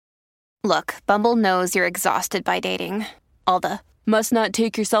Look, Bumble knows you're exhausted by dating. All the, must not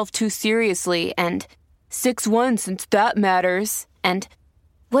take yourself too seriously, and 6'1" since that matters. And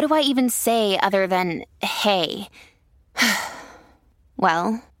what do I even say other than, hey?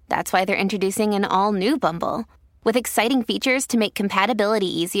 Well, that's why they're introducing an all-new Bumble, with exciting features to make compatibility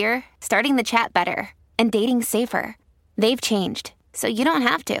easier, starting the chat better, and dating safer. They've changed, so you don't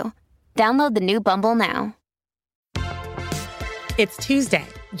have to. Download the new Bumble now. It's Tuesday,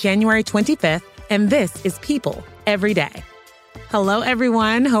 January 25th, and this is People Every Day. Hello,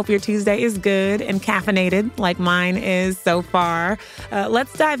 everyone. Hope your Tuesday is good and caffeinated like mine is so far.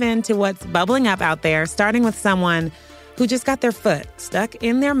 Let's dive into what's bubbling up out there, starting with someone who just got their foot stuck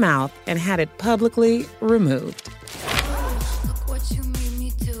in their mouth and had it publicly removed.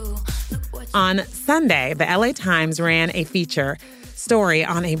 On Sunday, the LA Times ran a feature story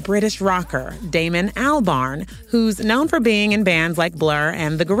on a British rocker, Damon Albarn, who's known for being in bands like Blur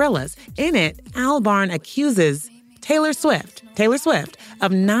and The Gorillaz. In it, Albarn accuses Taylor Swift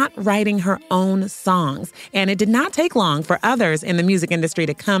of not writing her own songs. And it did not take long for others in the music industry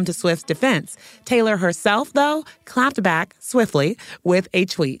to come to Swift's defense. Taylor herself, though, clapped back swiftly with a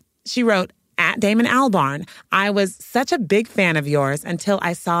tweet. She wrote, "At Damon Albarn, I was such a big fan of yours until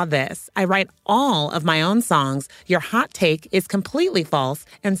I saw this. I write all of my own songs. Your hot take is completely false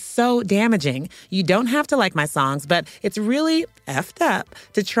and so damaging. You don't have to like my songs, but it's really effed up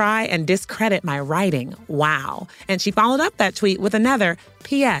to try and discredit my writing. Wow." And she followed up that tweet with another,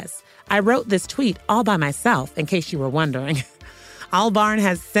 "P.S. I wrote this tweet all by myself, in case you were wondering." Albarn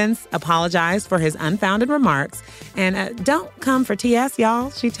has since apologized for his unfounded remarks. And don't come for TS,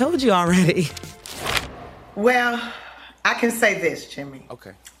 y'all. She told you already. Well, I can say this, Jimmy.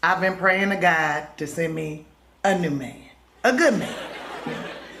 Okay. I've been praying to God to send me a new man, a good man.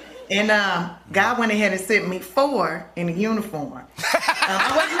 And God went ahead and sent me 4 in a uniform.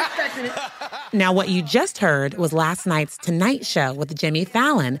 I wasn't expecting it. Now, what you just heard was last night's Tonight Show with Jimmy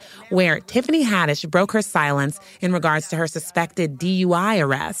Fallon, where Tiffany Haddish broke her silence in regards to her suspected DUI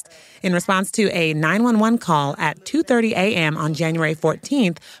arrest. In response to a 911 call at 2:30 a.m. on January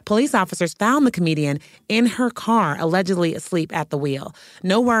 14th, police officers found the comedian in her car, allegedly asleep at the wheel.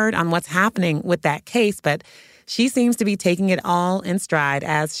 No word on what's happening with that case, but she seems to be taking it all in stride,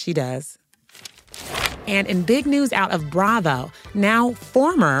 as she does. And in big news out of Bravo, now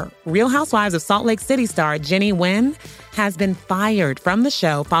former Real Housewives of Salt Lake City star Jenny Nguyen has been fired from the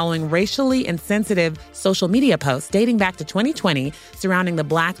show following racially insensitive social media posts dating back to 2020 surrounding the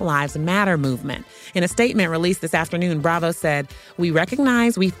Black Lives Matter movement. In a statement released this afternoon, Bravo said, "We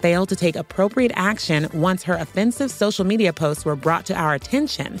recognize we failed to take appropriate action once her offensive social media posts were brought to our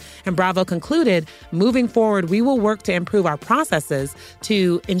attention." And Bravo concluded, "Moving forward, we will work to improve our processes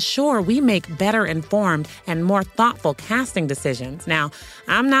to ensure we make better informed and more thoughtful casting decisions." Now,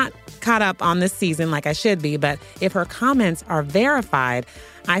 I'm not caught up on this season like I should be, but if her comments are verified,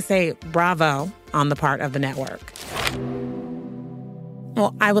 I say bravo on the part of the network.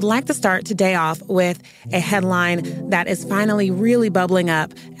 Well, I would like to start today off with a headline that is finally really bubbling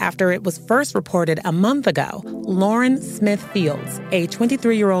up after it was first reported a month ago. Lauren Smith Fields, a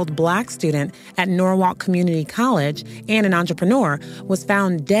 23-year-old Black student at Norwalk Community College and an entrepreneur, was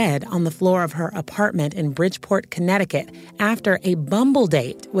found dead on the floor of her apartment in Bridgeport, Connecticut, after a Bumble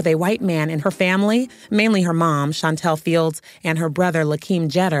date with a white man. And her family, mainly her mom, Chantel Fields, and her brother, Lakeem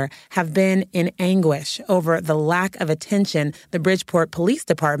Jeter, have been in anguish over the lack of attention the Bridgeport Police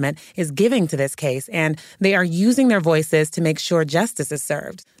Department is giving to this case, and they are using their voices to make sure justice is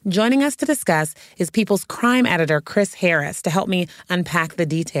served. Joining us to discuss is People's crime editor Chris Harris to help me unpack the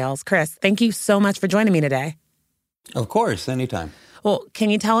details. Chris, thank you so much for joining me today. Of course, anytime. Well, can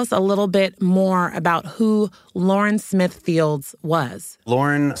you tell us a little bit more about who Lauren Smith Fields was?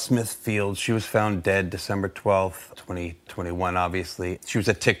 Lauren Smith Fields, she was found dead December 12th, 2021, obviously. She was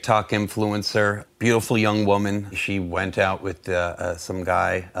a TikTok influencer, beautiful young woman. She went out with some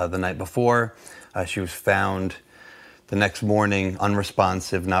guy the night before. She was found the next morning,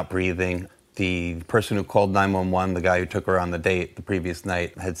 unresponsive, not breathing. The person who called 911, the guy who took her on the date the previous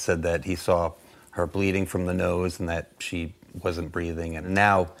night, had said that he saw her bleeding from the nose and that she wasn't breathing. And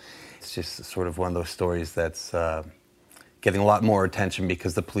now it's just sort of one of those stories that's getting a lot more attention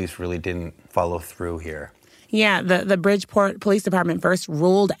because the police really didn't follow through here. Yeah, the Bridgeport Police Department first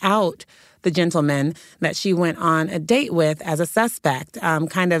ruled out the gentleman that she went on a date with as a suspect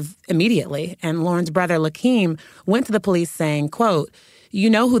kind of immediately. And Lauren's brother, Lakeem, went to the police saying, quote, "You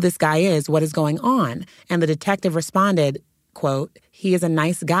know who this guy is. What is going on?" And the detective responded, quote, "He is a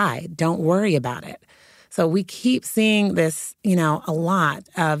nice guy. Don't worry about it." So we keep seeing this, a lot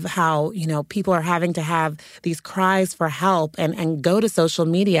of how, people are having to have these cries for help and go to social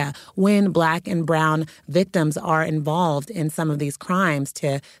media when Black and brown victims are involved in some of these crimes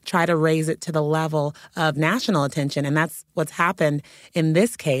to try to raise it to the level of national attention. And that's what's happened in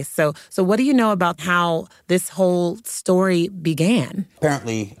this case. So what do you know about how this whole story began?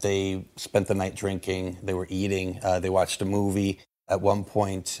 Apparently, they spent the night drinking. They were eating. They watched a movie. At one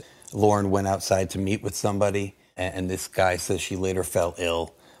point, Lauren went outside to meet with somebody, and this guy says she later fell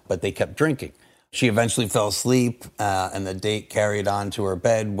ill, but they kept drinking. She eventually fell asleep, and the date carried on to her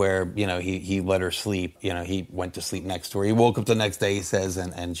bed where, he let her sleep. He went to sleep next to her. He woke up the next day, he says,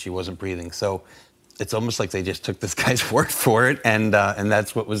 and she wasn't breathing. So it's almost like they just took this guy's word for it, and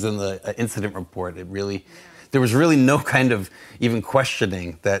that's what was in the incident report. There was really no kind of even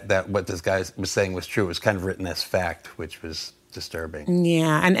questioning that what this guy was saying was true. It was kind of written as fact, which was disturbing.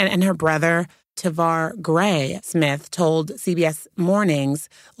 Yeah, and her brother, Tavar Gray Smith, told CBS Mornings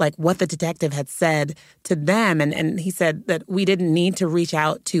what the detective had said to them. And he said that we didn't need to reach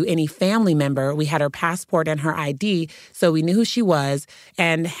out to any family member. We had her passport and her ID, so we knew who she was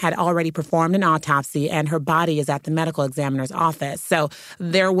and had already performed an autopsy, and her body is at the medical examiner's office. So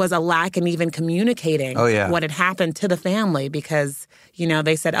there was a lack in even communicating what had happened to the family because,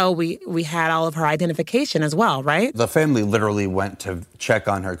 they said, we had all of her identification as well, right? The family literally went to check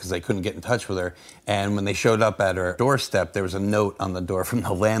on her because they couldn't get in touch with her. And when they showed up at her doorstep, there was a note on the door from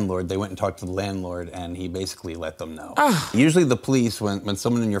the landlord. They went and talked to the landlord, and he basically let them know. Usually the police, when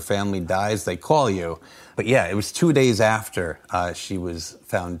someone in your family dies, they call you. But yeah, it was 2 days after she was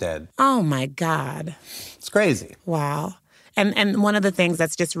found dead. Oh, my God. It's crazy. Wow. And one of the things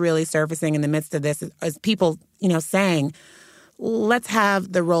that's just really surfacing in the midst of this is people, saying, let's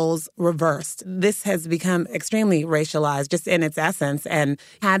have the roles reversed. This has become extremely racialized just in its essence. And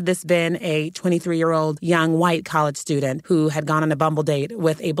had this been a 23-year-old young white college student who had gone on a Bumble date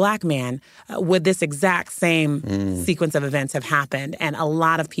with a Black man, would this exact same sequence of events have happened? And a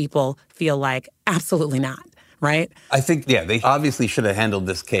lot of people feel like absolutely not. Right? I think, they obviously should have handled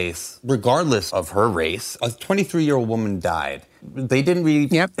this case regardless of her race. A 23-year-old woman died. They didn't really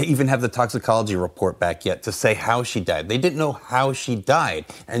even have the toxicology report back yet to say how she died. They didn't know how she died,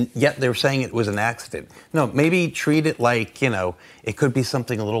 and yet they were saying it was an accident. No, maybe treat it like, it could be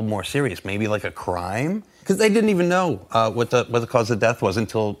something a little more serious, maybe like a crime. Because they didn't even know what the cause of death was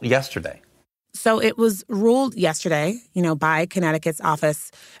until yesterday. So it was ruled yesterday, by Connecticut's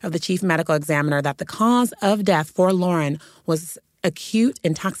Office of the Chief Medical Examiner that the cause of death for Lauren was acute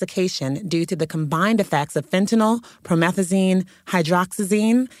intoxication due to the combined effects of fentanyl, promethazine,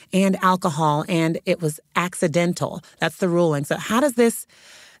 hydroxyzine, and alcohol, and it was accidental. That's the ruling. So how does this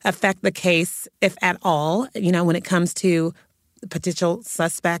affect the case, if at all, when it comes to potential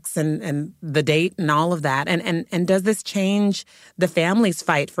suspects and the date and all of that? And does this change the family's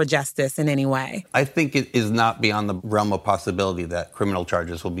fight for justice in any way? I think it is not beyond the realm of possibility that criminal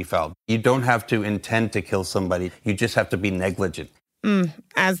charges will be filed. You don't have to intend to kill somebody. You just have to be negligent.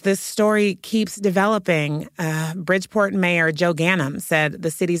 As this story keeps developing, Bridgeport Mayor Joe Ganim said the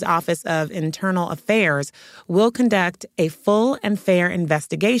city's Office of Internal Affairs will conduct a full and fair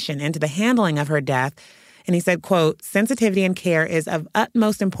investigation into the handling of her death. And he said, quote, sensitivity and care is of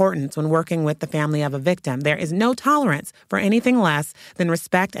utmost importance when working with the family of a victim. There is no tolerance for anything less than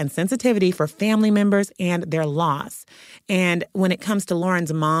respect and sensitivity for family members and their loss. And when it comes to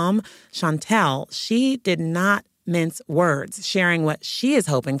Lauren's mom, Chantel, she did not mince words, sharing what she is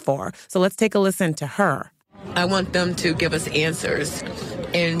hoping for. So let's take a listen to her. I want them to give us answers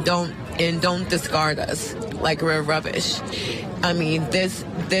and don't discard us like we're rubbish. I mean,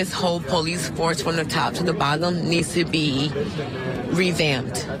 this whole police force from the top to the bottom needs to be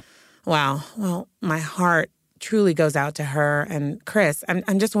revamped. Wow. Well, my heart truly goes out to her. And Chris,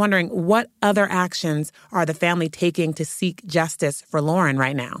 I'm just wondering, what other actions are the family taking to seek justice for Lauren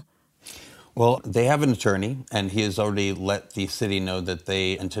right now? Well, they have an attorney, and he has already let the city know that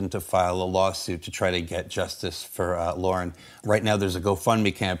they intend to file a lawsuit to try to get justice for Lauren. Right now, there's a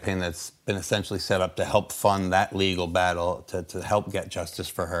GoFundMe campaign that's been essentially set up to help fund that legal battle, to help get justice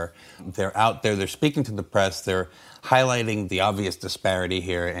for her. They're out there, they're speaking to the press, they're highlighting the obvious disparity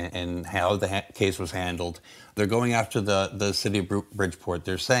here and how the case was handled. They're going after the city of Bridgeport.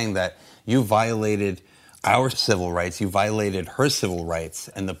 They're saying that you violated our civil rights, you violated her civil rights,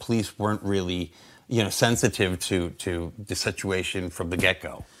 and the police weren't really, sensitive to the situation from the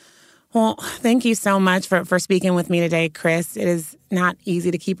get-go. Well, thank you so much for speaking with me today, Chris. It is not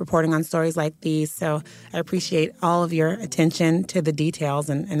easy to keep reporting on stories like these, so I appreciate all of your attention to the details,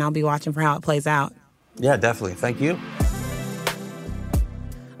 and I'll be watching for how it plays out. Yeah, definitely. Thank you.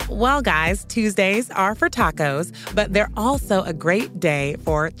 Well, guys, Tuesdays are for tacos, but they're also a great day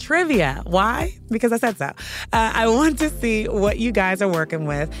for trivia. Why? Because I said so. I want to see what you guys are working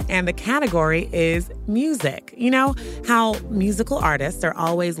with, and the category is music. You know how musical artists are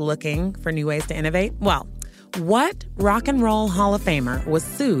always looking for new ways to innovate? Well, what Rock and Roll Hall of Famer was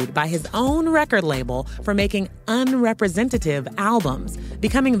sued by his own record label for making unrepresentative albums,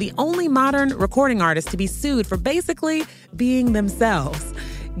 becoming the only modern recording artist to be sued for basically being themselves?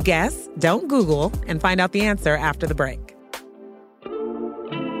 Guess, don't Google, and find out the answer after the break.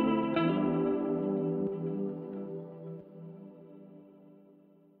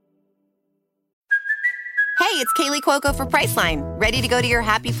 Hey, it's Kaylee Cuoco for Priceline. Ready to go to your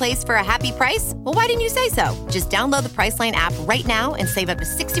happy place for a happy price? Well, why didn't you say so? Just download the Priceline app right now and save up to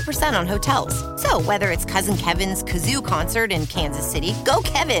 60% on hotels. So whether it's Cousin Kevin's Kazoo Concert in Kansas City, go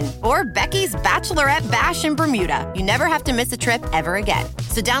Kevin, or Becky's Bachelorette Bash in Bermuda, you never have to miss a trip ever again.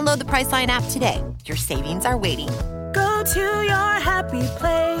 So download the Priceline app today. Your savings are waiting. Go to your happy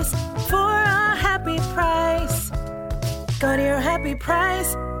place for a happy price. Go to your happy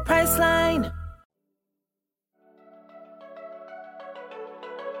price, Priceline.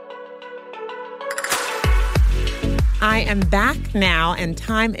 I am back now, and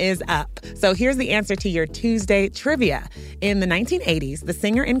time is up. So here's the answer to your Tuesday trivia. In the 1980s, the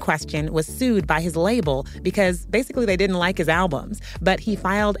singer in question was sued by his label because basically they didn't like his albums. But he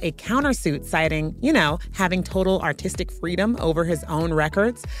filed a countersuit citing, having total artistic freedom over his own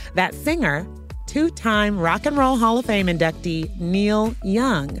records. That singer, two-time Rock and Roll Hall of Fame inductee Neil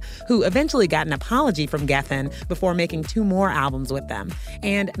Young, who eventually got an apology from Geffen before making 2 more albums with them.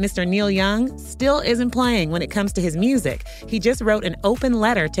 And Mr. Neil Young still isn't playing when it comes to his music. He just wrote an open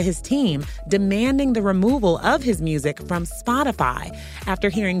letter to his team demanding the removal of his music from Spotify after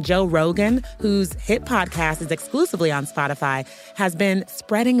hearing Joe Rogan, whose hit podcast is exclusively on Spotify, has been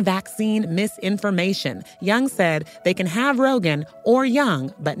spreading vaccine misinformation. Young said they can have Rogan or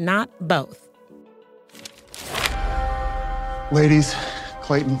Young, but not both. Ladies,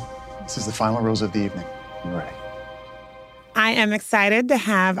 Clayton, this is the final rose of the evening. You ready? I am excited to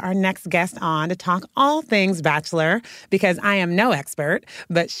have our next guest on to talk all things Bachelor because I am no expert,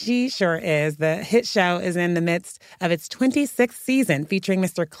 but she sure is. The hit show is in the midst of its 26th season featuring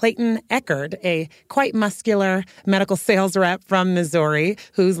Mr. Clayton Echard, a quite muscular medical sales rep from Missouri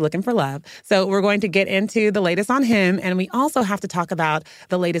who's looking for love. So we're going to get into the latest on him, and we also have to talk about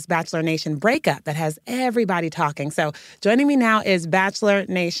the latest Bachelor Nation breakup that has everybody talking. So joining me now is Bachelor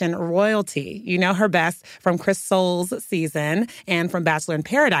Nation royalty. You know her best from Chris Soules' season and from Bachelor in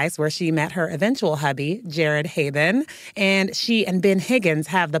Paradise, where she met her eventual hubby, Jared Haven. And she and Ben Higgins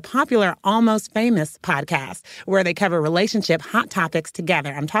have the popular Almost Famous podcast, where they cover relationship hot topics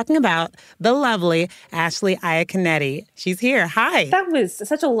together. I'm talking about the lovely Ashley Iaconetti. She's here. Hi. That was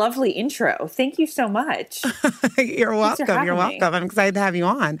such a lovely intro. Thank you so much. You're welcome. You're welcome. I'm excited to have you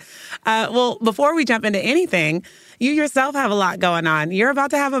on. Well, before we jump into anything, you yourself have a lot going on. You're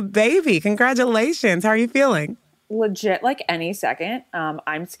about to have a baby. Congratulations. How are you feeling? Legit, like any second.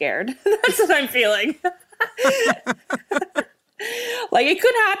 I'm scared. That's what I'm feeling. Like it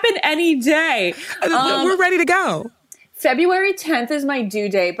could happen any day. We're ready to go. February 10th is my due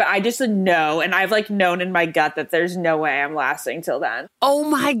date, but I just know, and I've known in my gut that there's no way I'm lasting till then. Oh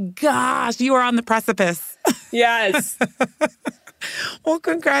my gosh, you are on the precipice. Yes. Well,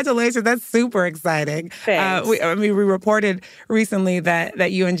 congratulations. That's super exciting. Thanks. We reported recently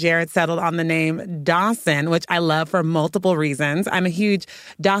that you and Jared settled on the name Dawson, which I love for multiple reasons. I'm a huge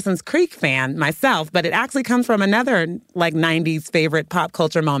Dawson's Creek fan myself, but it actually comes from another 90s favorite pop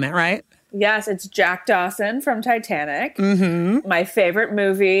culture moment, right? Yes, it's Jack Dawson from Titanic. Mm-hmm. My favorite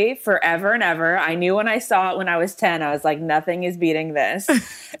movie forever and ever. I knew when I saw it when I was 10, I was like, nothing is beating this.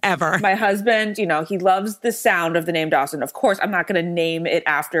 Ever. My husband, he loves the sound of the name Dawson. Of course, I'm not going to name it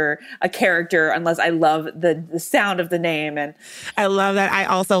after a character unless I love the sound of the name. And I love that. I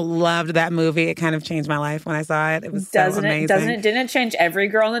also loved that movie. It kind of changed my life when I saw it. It was so amazing. Didn't it change every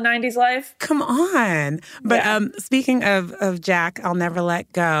girl in the 90s life? Come on. But speaking of Jack, I'll Never Let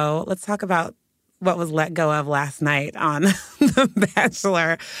Go, let's talk about what was let go of last night on The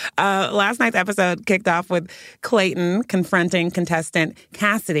Bachelor. Last night's episode kicked off with Clayton confronting contestant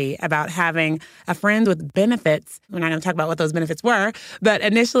Cassidy about having a friend with benefits. We're not going to talk about what those benefits were, but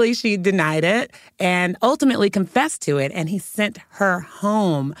initially she denied it and ultimately confessed to it, and he sent her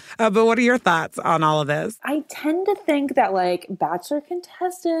home. But what are your thoughts on all of this? I tend to think that Bachelor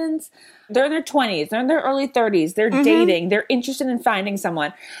contestants, they're in their 20s, they're in their early 30s, they're dating, they're interested in finding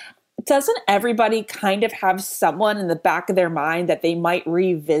someone. Doesn't everybody kind of have someone in the back of their mind that they might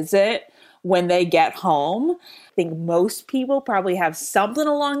revisit when they get home. I think most people probably have something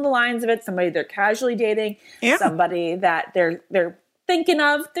along the lines of it. Somebody they're casually dating, somebody that they're thinking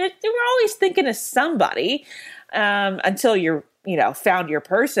of. They were always thinking of somebody until you're, found your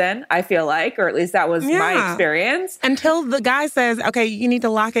person, I feel like, or at least that was my experience. Until the guy says, okay, you need to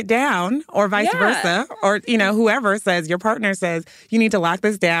lock it down, or vice versa. Or, whoever says, your partner says, you need to lock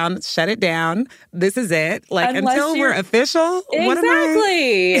this down, shut it down. This is it. Like, until we're official, what am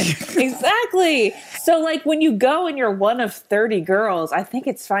I? Exactly. So, like, when you go and you're one of 30 girls, I think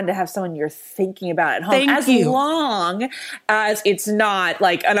it's fine to have someone you're thinking about at home, as long as it's not,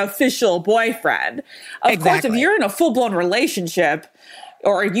 like, an official boyfriend. Of course, if you're in a full-blown relationship,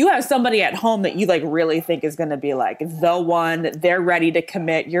 or you have somebody at home that you like really think is going to be like the one, they're ready to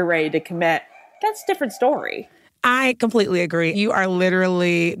commit, you're ready to commit, that's a different story. I completely agree. You are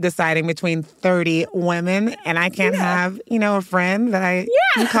literally deciding between 30 women, and I can't have, a friend that I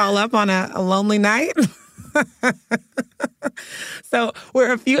can call up on a lonely night. So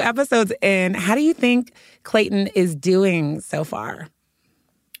we're a few episodes in. How do you think Clayton is doing so far?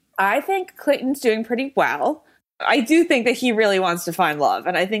 I think Clayton's doing pretty well. I do think that he really wants to find love,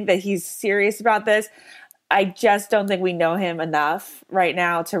 and I think that he's serious about this. I just don't think we know him enough right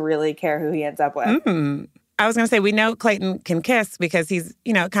now to really care who he ends up with. I was going to say, we know Clayton can kiss because he's,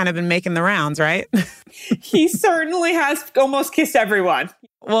 kind of been making the rounds, right? He certainly has almost kissed everyone.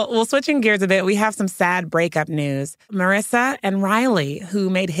 Well, switching gears a bit, we have some sad breakup news. Marissa and Riley, who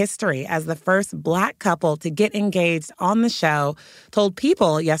made history as the first Black couple to get engaged on the show, told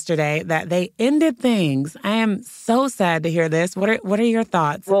People yesterday that they ended things. I am so sad to hear this. What are your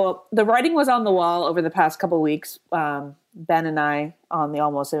thoughts? Well, the writing was on the wall over the past couple of weeks. Ben and I on the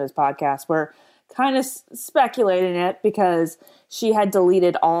Almost Famous podcast were kind of speculating it because she had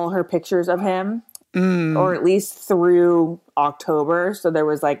deleted all her pictures of him. Or at least through October. So there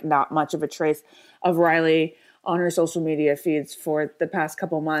was like not much of a trace of Riley on her social media feeds for the past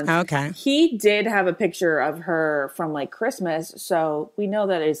couple months. Okay. He did have a picture of her from like Christmas. So we know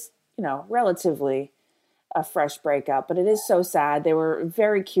that is, relatively a fresh breakup, but it is so sad. They were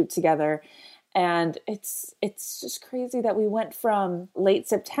very cute together. And it's just crazy that we went from late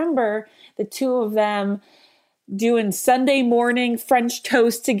September, the two of them doing Sunday morning French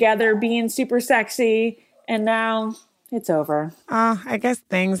toast together, being super sexy, and now it's over. I guess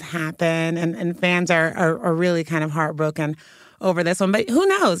things happen, and fans are really kind of heartbroken over this one. But who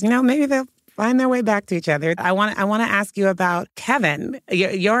knows? Maybe they'll find their way back to each other. I want to ask you about Kevin.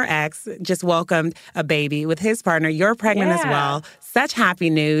 Your ex just welcomed a baby with his partner. You're pregnant as well. Such happy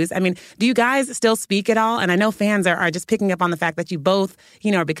news. I mean, do you guys still speak at all? And I know fans are just picking up on the fact that you both,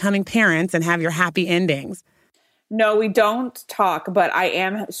 are becoming parents and have your happy endings. No, we don't talk, but I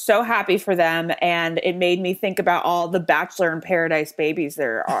am so happy for them. And it made me think about all the Bachelor in Paradise babies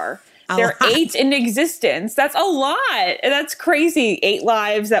there are. There are 8 in existence. That's a lot. And that's crazy. 8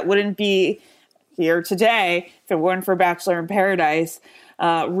 lives that wouldn't be here today if it weren't for Bachelor in Paradise.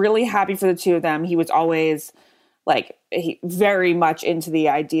 Really happy for the two of them. He was always very much into the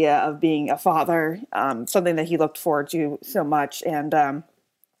idea of being a father, something that he looked forward to so much. And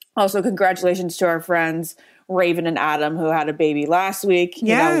also congratulations to our friends Raven and Adam, who had a baby last week.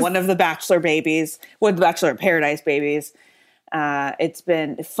 Yes. One of the Bachelor babies, one of the Bachelor in Paradise babies. It's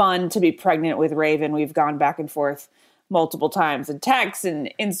been fun to be pregnant with Raven. We've gone back and forth multiple times in texts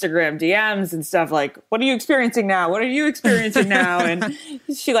and Instagram DMs and stuff like, what are you experiencing now? What are you experiencing now? And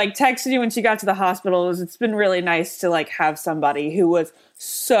she texted you when she got to the hospital. It's been really nice to have somebody who was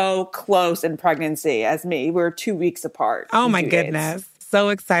so close in pregnancy as me. We're 2 weeks apart. Oh my goodness. So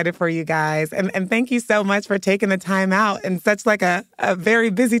excited for you guys. And thank you so much for taking the time out in such a very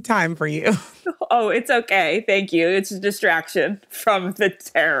busy time for you. Oh, it's okay. Thank you. It's a distraction from the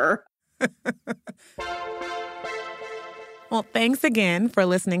terror. Well, thanks again for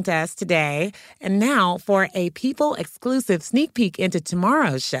listening to us today. And now for a People exclusive sneak peek into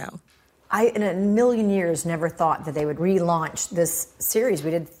tomorrow's show. I, in a million years, never thought that they would relaunch this series.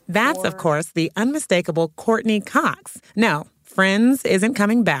 We did. That's, of course, the unmistakable Courtney Cox. No, Friends isn't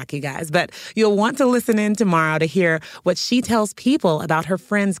coming back, you guys, but you'll want to listen in tomorrow to hear what she tells people about her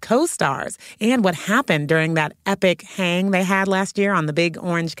Friends co-stars and what happened during that epic hang they had last year on the big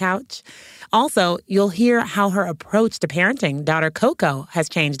orange couch. Also, you'll hear how her approach to parenting daughter Coco has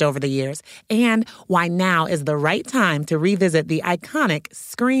changed over the years and why now is the right time to revisit the iconic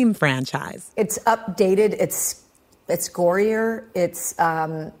Scream franchise. It's updated. It's gorier.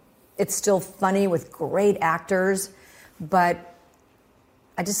 It's still funny with great actors. But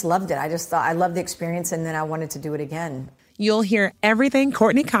I just loved it. I loved the experience, and then I wanted to do it again. You'll hear everything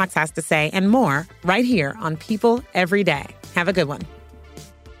Courtney Cox has to say and more right here on People Every Day. Have a good one.